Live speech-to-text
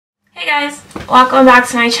Hey guys, welcome back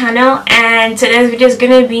to my channel, and today's video is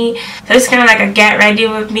gonna be just kind of like a get ready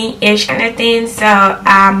with me-ish kind of thing. So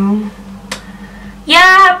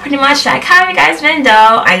yeah, pretty much like how have you guys been though?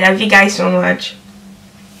 I love you guys so much.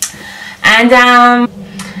 And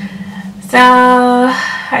so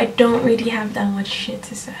I don't really have that much shit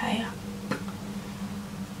to say.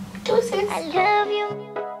 Deuces. I love you.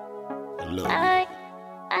 I love you.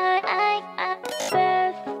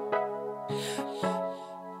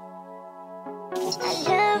 I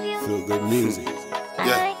love you. Feel good music.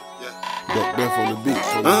 Yeah. Got breath on the beat.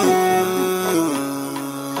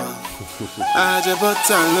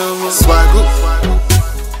 AJEBUTTER SWAGU.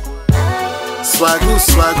 SWAGU,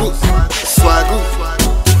 SWAGU, SWAGU.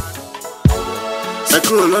 I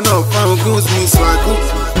crawl on up, found goons me SWAGU.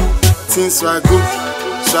 Team SWAGU,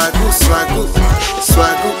 SWAGU, SWAGU,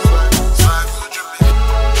 SWAGU.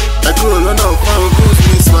 I crawl on up, found goons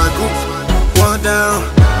me SWAGU. One down.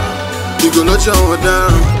 You gonna jump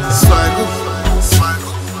down, SWAGU,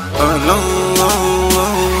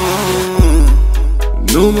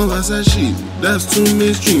 no more Versace, that's too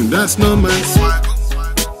mainstream, that's not my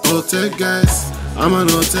SWAGU. All tech guys, I'm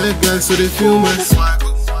an all tech guy, so they feel my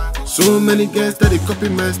SWAGU. So many guys that they copy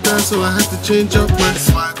my style, so I had to change up my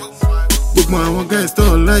SWAGU. Book my one guys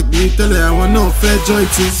don't like me, tell her I want no fair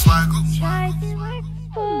jointing SWAGU.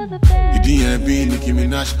 DNB, Nicki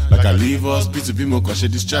Minaj, like I leave us, P2P more cause she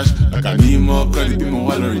discharge. Like I need more credit, be more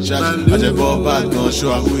while on recharge. I just bought back, don't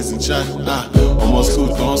show her who is in charge. Almost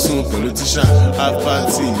school, don't soon, politician. Have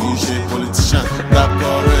party, me shake politician. Rap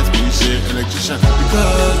chorus, me shake electrician.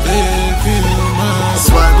 Because they feel my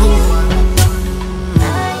SWAGU.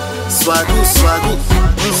 SWAGU, SWAGU,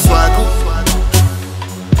 SWAGU.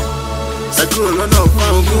 I crawl on up,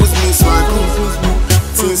 found goons me SWAGU.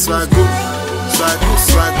 Team SWAGU, SWAGU,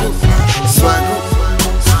 SWAGU. SWAGU.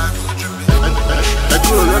 I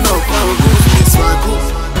crawl on up, found goons me SWAGU.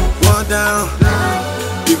 One down,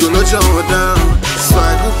 you gonna jump down,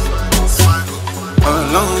 SWAGU.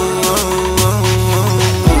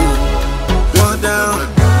 One down,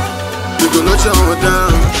 you gonna jump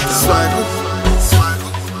down, SWAGU.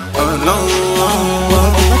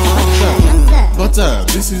 Butter,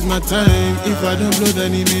 this is my time. If I don't blow,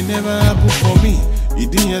 then it may never happen for me. It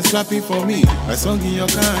didn't slapping for me. I sung in your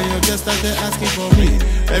car and your guests started asking for me.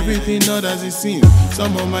 Everything not as it seems.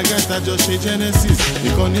 Some of my guys are just a genesis. They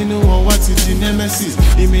continue on what is the nemesis.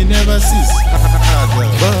 It may never cease.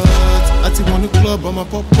 But I take one club on my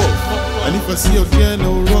pop up. And if I see your girl,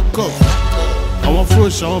 no rock up. I want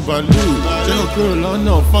fresh, I want baloo. Jello curl on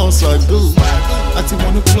no found so I do. I take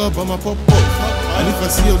one club on my pop up. And if I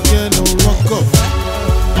see your girl, no rock up.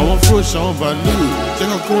 I want fresh, I want baloo. Check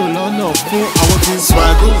out curl on no phone. I want in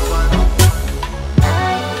SWAGU.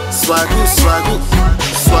 SWAGU, SWAGU,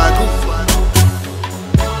 SWAGU.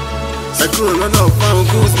 I curl on no found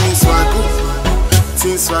goons me SWAGU.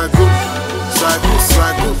 Team SWAGU, SWAGU,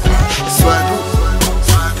 SWAGU, SWAGU.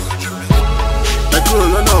 I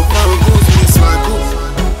curl on no found goons me SWAGU.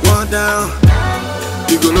 One down,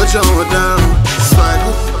 you gonna jump down,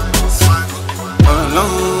 SWAGU.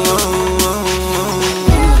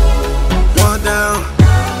 One down,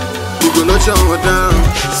 you gonna jump down,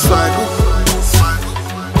 SWAGU.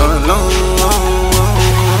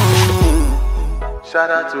 Shout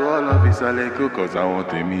out to all of this Aleko, cause I want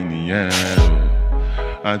the mini, yeah.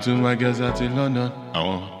 And to my girls out in London, I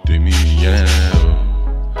want the mini, yeah.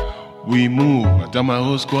 We move, I tell my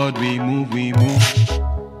whole squad, we move, we move.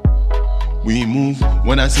 We move,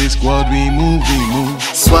 when I say squad, we move, we move.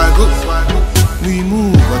 SWAGU. We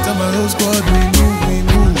move, I tell my whole squad, we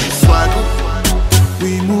move, SWAGU.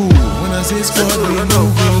 We move, when I say squad, we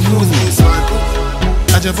move, SWAGU.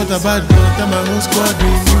 AJEBUTTER bad girl, tell my whole squad, we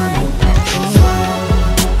move.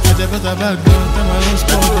 AJEBUTTER bad girl, tell my whole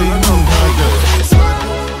squad, we move. SWAGU.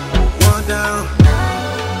 One down,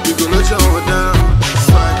 you gonna jump down,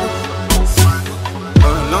 SWAGU.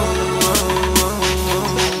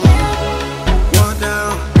 One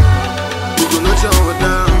down, you gonna jump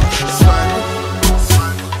down, SWAGU.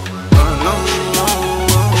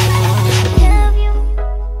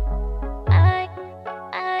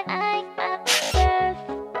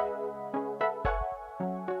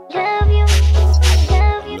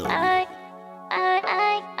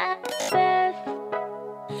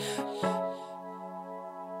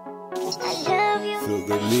 Feel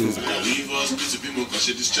good music. Like I leave us, P2P more cause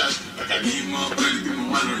she discharge. Like I need more credit, be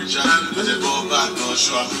more while on recharge. I just go back, don't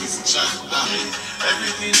show up who is in charge.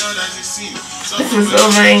 Everything not as it seems. This is so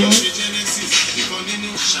lame.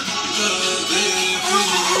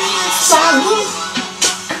 SWAGU.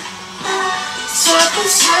 SWAGU,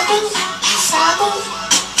 SWAGU, SWAGU.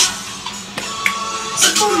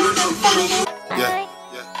 Yeah.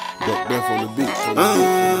 Got death on the beat.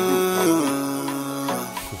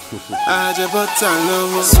 AJEBUTTER,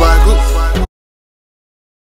 SWAGU.